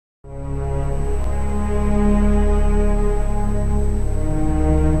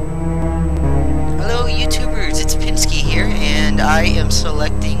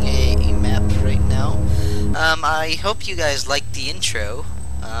I hope you guys liked the intro.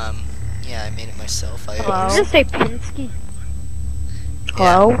 Yeah, I made it myself. Hello? Did you just say Pinski?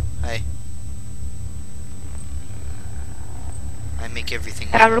 Hello? Yeah. Hi. I make everything.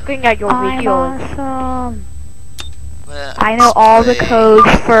 I'm looking at your videos. Awesome. Well, I know all the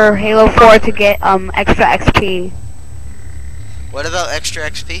codes for Halo 4 to get extra XP. What about extra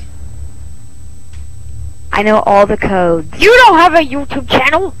XP? I know all the codes. You don't have a YouTube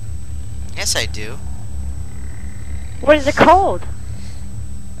channel? Yes, I do. What is it called?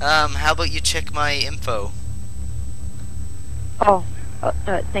 How about you check my info? Oh,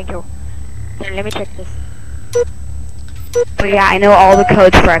 thank you. Here, let me check this. But yeah, I know all the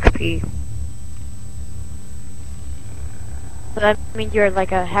codes for XP. So that means you're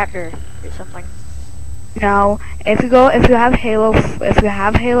like a hacker or something. No, if you have Halo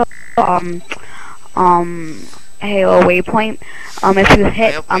Halo Waypoint, if you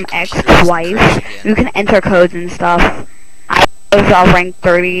hit X twice, you can enter codes and stuff. I was rank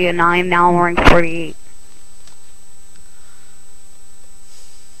 39, now I'm rank 48.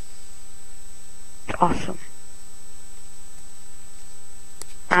 It's awesome.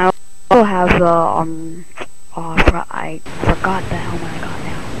 I also have the I forgot the helmet I got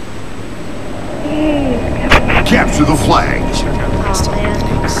now. Yay! Capture the flag. Oh man.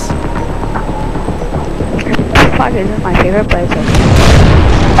 The flag isn't my favorite, but it's okay.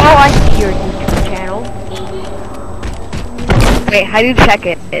 Oh, I see your YouTube channel. Wait, how do you check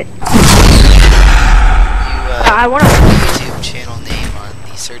it? I want to YouTube channel name on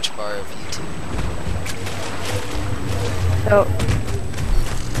the search bar of YouTube.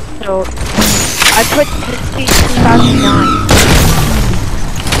 So I put Pinski 2009.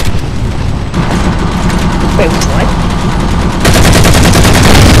 Wait, what?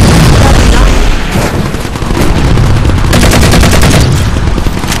 2009.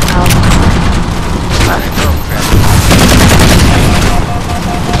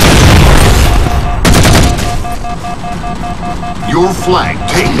 Your flag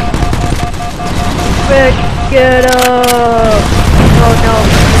taken. Rick, get up! Oh no,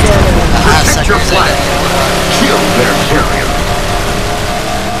 get up. Protect your flag. Kill their carrier.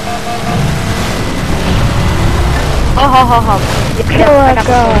 Kill that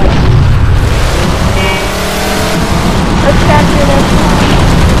guy. Let's capture this.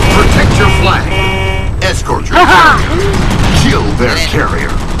 Protect your flag. Escort your carrier. Kill their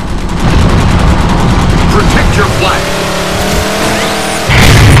carrier. Protect your flag.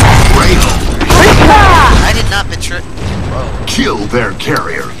 Rail. I did not betray. Whoa. Kill their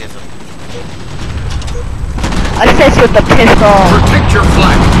carrier. Assist with the pistol. Protect your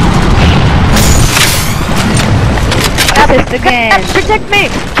flag. Assist again. Protect me!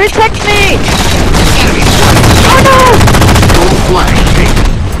 Protect me! Enemy flag. Oh no! Your flag taken.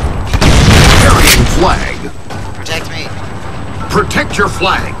 Carrying flag. Protect me. Protect your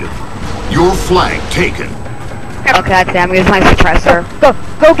flag. Your flag taken. Okay, that's it. I'm gonna use my suppressor.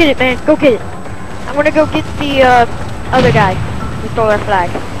 Go get it, man. Go get it. I'm gonna go get the other guy who stole our flag.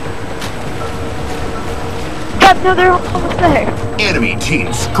 God, no, they're almost there. Enemy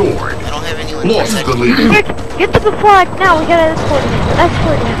team scored. I don't have anyone Lost the protecting me. lead. Quick, get to the flag now. We gotta escort him.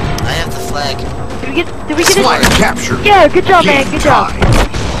 Escort him. I have the flag. Did we get it? Flag captured. Yeah, good job, man. Game Good job. tied.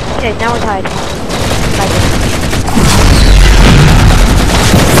 Okay, now we're tied.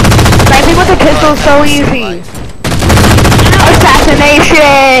 Sniping with the pistol is so easy.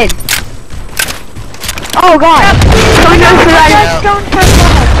 Assassination! Oh god! Someone goes to that. Don't touch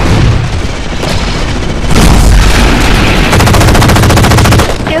that.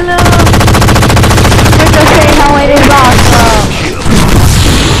 Kill him. We're just saying how it is awesome.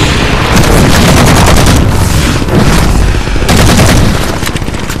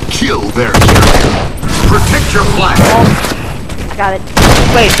 Kill their carrier. Protect your flag. Got it.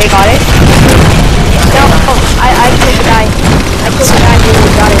 Wait, they got it? No, I killed the guy. I killed the guy who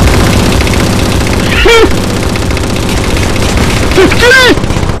got it.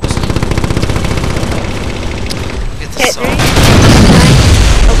 Get the song.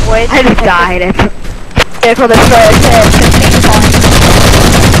 Avoid. I just died. It's for the third.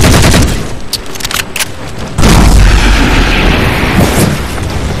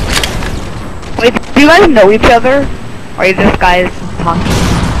 Wait, do you guys know each other? Or are you just guys talking?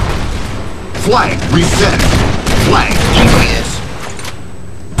 Flag reset. Flag Yes.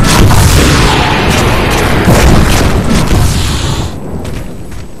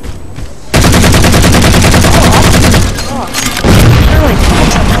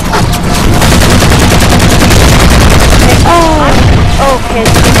 Okay,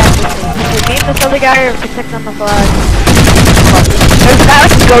 name this other guy or protect on the flag. There's a guy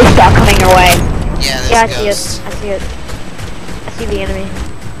with a ghost dog coming your way. Yeah, there's Yeah, a I see ghost. it. I see it. I see the enemy.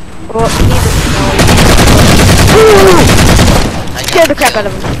 Well, he needs to I got scare the crap killed. out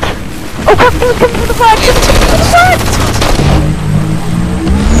of him. Oh, come for the flag! Come for the flag!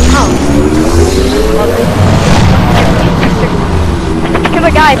 Oh. Kill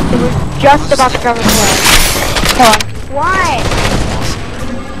the guy who was just about to grab the flag. Hold on. Why?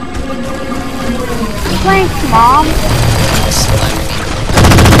 Thanks, Mom.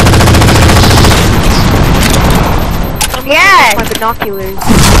 Yes! My binoculars.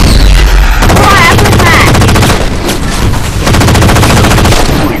 Come on, after that.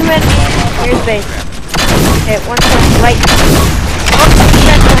 Come in. Here's base. Okay, one second. Right.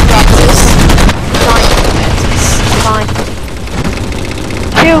 Oh, that's fine.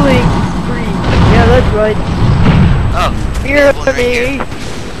 Killing spree. Yeah, that's right. Oh, Here, one right here. me.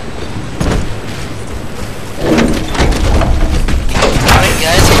 Alright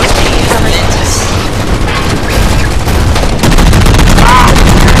guys, what's the Mantis?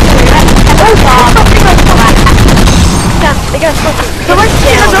 They got us. Someone's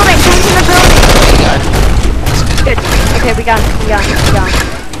in the building. Someone's in the building. Good. Okay, we got him.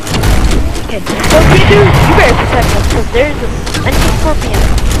 Okay. So, you better protect us, because there's an anti-scorpion.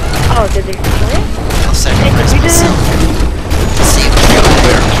 Oh, did they destroy it? I'll sacrifice we did it. myself. See if Kill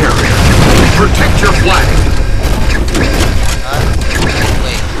their carrier. Protect your flag.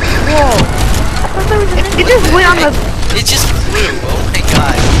 wait. Whoa. I thought there was an It just went on the... It just flew. Oh my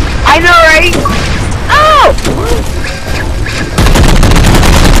god. I know, right? Oh!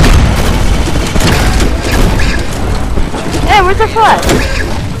 Hey, where's the flag?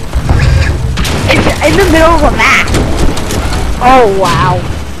 It's in the middle of a map. Oh, wow.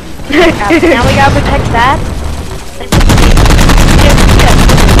 Now we gotta protect that.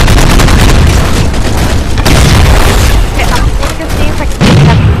 Okay, I'm going to see if I can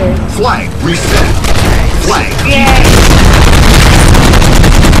capture this. Flag reset. Flag. Yeah.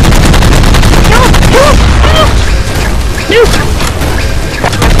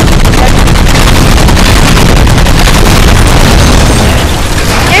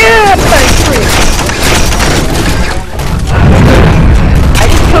 I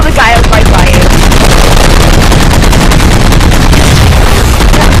just killed the guy right by you.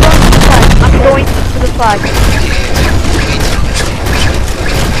 I'm going for the flag.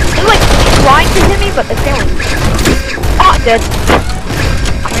 They're like trying to hit me, but they're failing. Oh, I'm dead.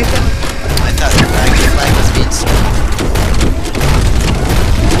 I thought the flag was being stolen.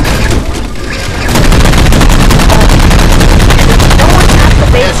 No one has the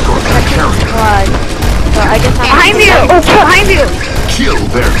base Escort their protecting the carrier. flag. So I guess I'm Behind you! Oh, behind you! Kill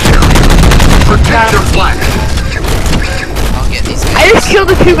their carrier. Protect your flag. I'll get these guys. I just killed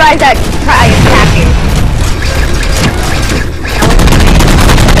the two guys that tried to attack you.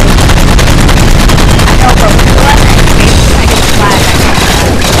 No, bro. The last time I get the flag,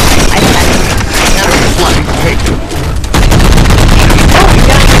 I said it. Enemy flag taken.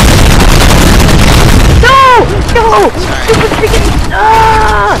 No! Sorry. Stupid freaking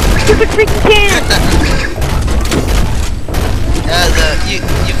stupid freaking can! You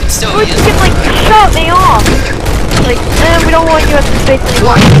can still You use can like shut me off! Like, we don't want you at the space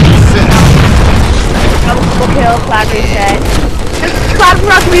anymore. Flag reset. Double kill, flag reset. This flag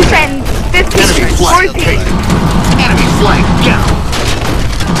about to reset in 15 Enemy flag 14. taken. Enemy flag down.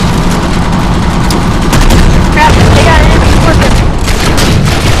 Crap, they got an enemy working.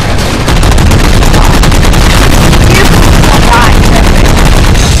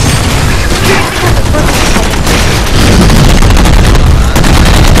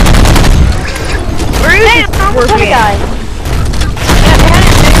 Where is Hey, this I'm the scorpion? guy.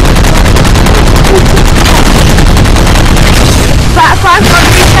 Flag about to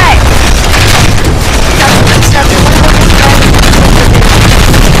reset.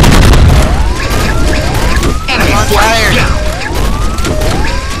 Enemy flag down.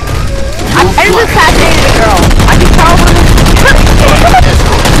 I just assassinated a girl. I can tell when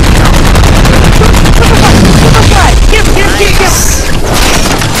Escort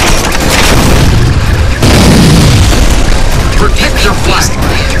protect your flag.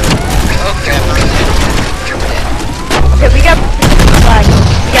 Oh crap, I'm dead. Okay, we got the flag.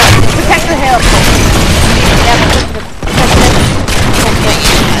 Yeah, protect the hill. Yeah, protect the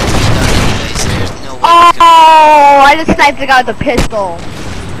There's no way Oh, I just sniped the guy with the pistol.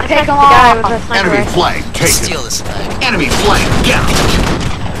 Take him guy with off. the sniper Enemy rifle. flag you can taken. steal this flag. Enemy flag down.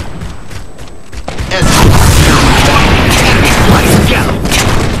 Escort carrier. Enemy flag down.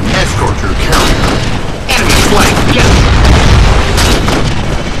 Escort your carrier. Enemy flag down.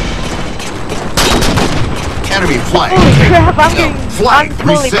 Enemy flag Holy taken. crap, I'm Flag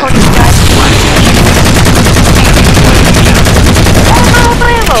totally reset. punching guys. Flag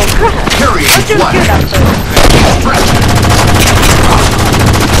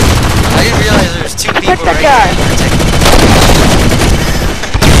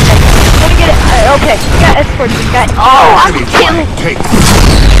Okay, we got escorts. We got. Oh, I'm Enemy killing. flag taken.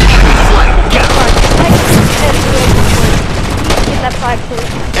 Enemy flag down. Get that flag, please.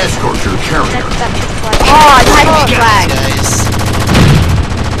 Escort your carrier. That flag. Oh, I had the flag. Guys.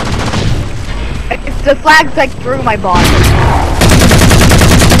 The flag's like through my body.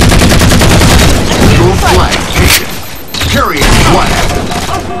 Your flag taken. Carrier flag.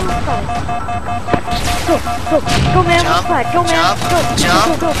 Go man, Jump, flag. Go man. jump, Go,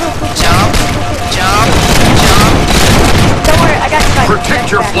 jump, go. Jump, jump. Don't worry, I got you back. Protect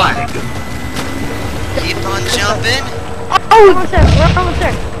your flag. Keep on jumping. Oh, we're almost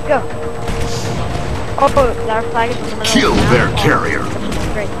there. Go. Oh, our flag is in the middle. Kill their carrier.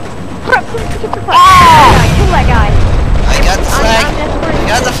 Great. Oh! Kill that guy. I got the flag. I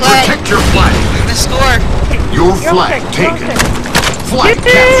got the flag. Protect your flag. We're gonna score. Your flag taken. Flag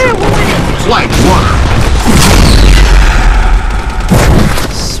captured. Flag runner.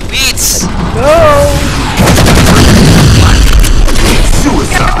 Sweets. Go.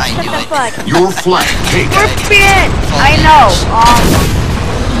 Suicide. I knew it. Flag. Your flag taken. Scorpion. I know.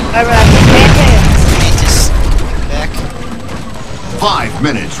 Need to back. 5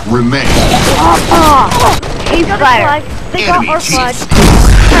 minutes remain. He's flag. They got Enemy our flag.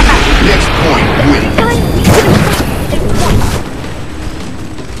 Next point wins.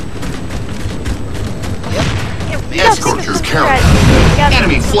 Escort your carrier.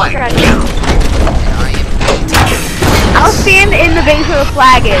 Enemy flag down. I am going to I'll stand in the base where the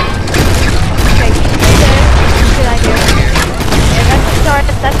flag is. Okay, good idea. Yeah, that's the start.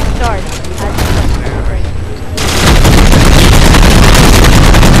 That's the start.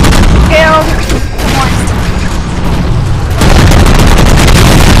 Killed. Come on.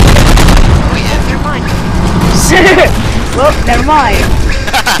 Oh yeah, Never mind. Well, never mind.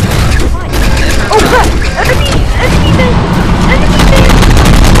 Oh crap! Enemy base! Enemy base!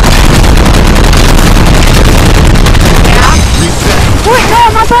 Yeah. Reset. Wait, no,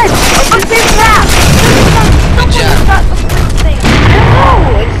 I'm not done! I'm saving crap! Good job. Got the thing. I don't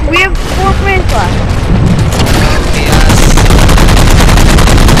know! We have 4 minutes left. chaos.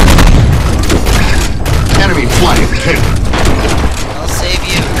 Enemy flag taken. I'll save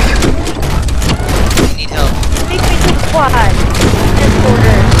you. I need help. Make me to the squad.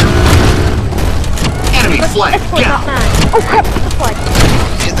 Escorter. Enemy flag Escort, not down. mine. Oh crap, get the flag.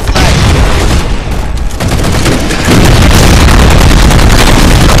 Get the flag.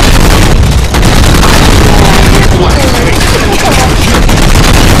 Flag taken.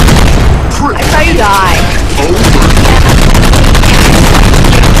 I saw you die. Over.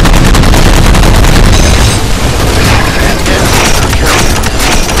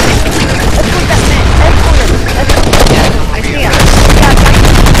 Escort that man. Escort him. Escort him. Yeah, I see him. Yeah, I got you.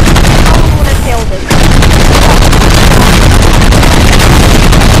 I don't want to tail this.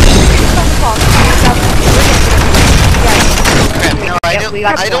 crap. No, I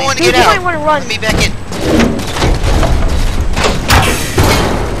don't want to get You out. might want to run. Let me back in.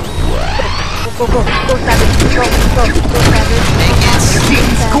 Go, Savage. Go, Savage. Make it. Team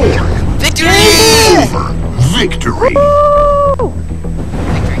scored. Victory! Over. Victory. Woo!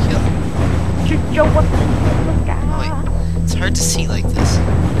 Victory kill. Joe, what It's hard to see like this.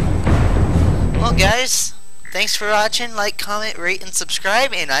 Well, guys, thanks for watching. Like, comment, rate, and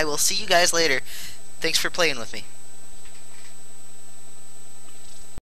subscribe, and I will see you guys later. Thanks for playing with me.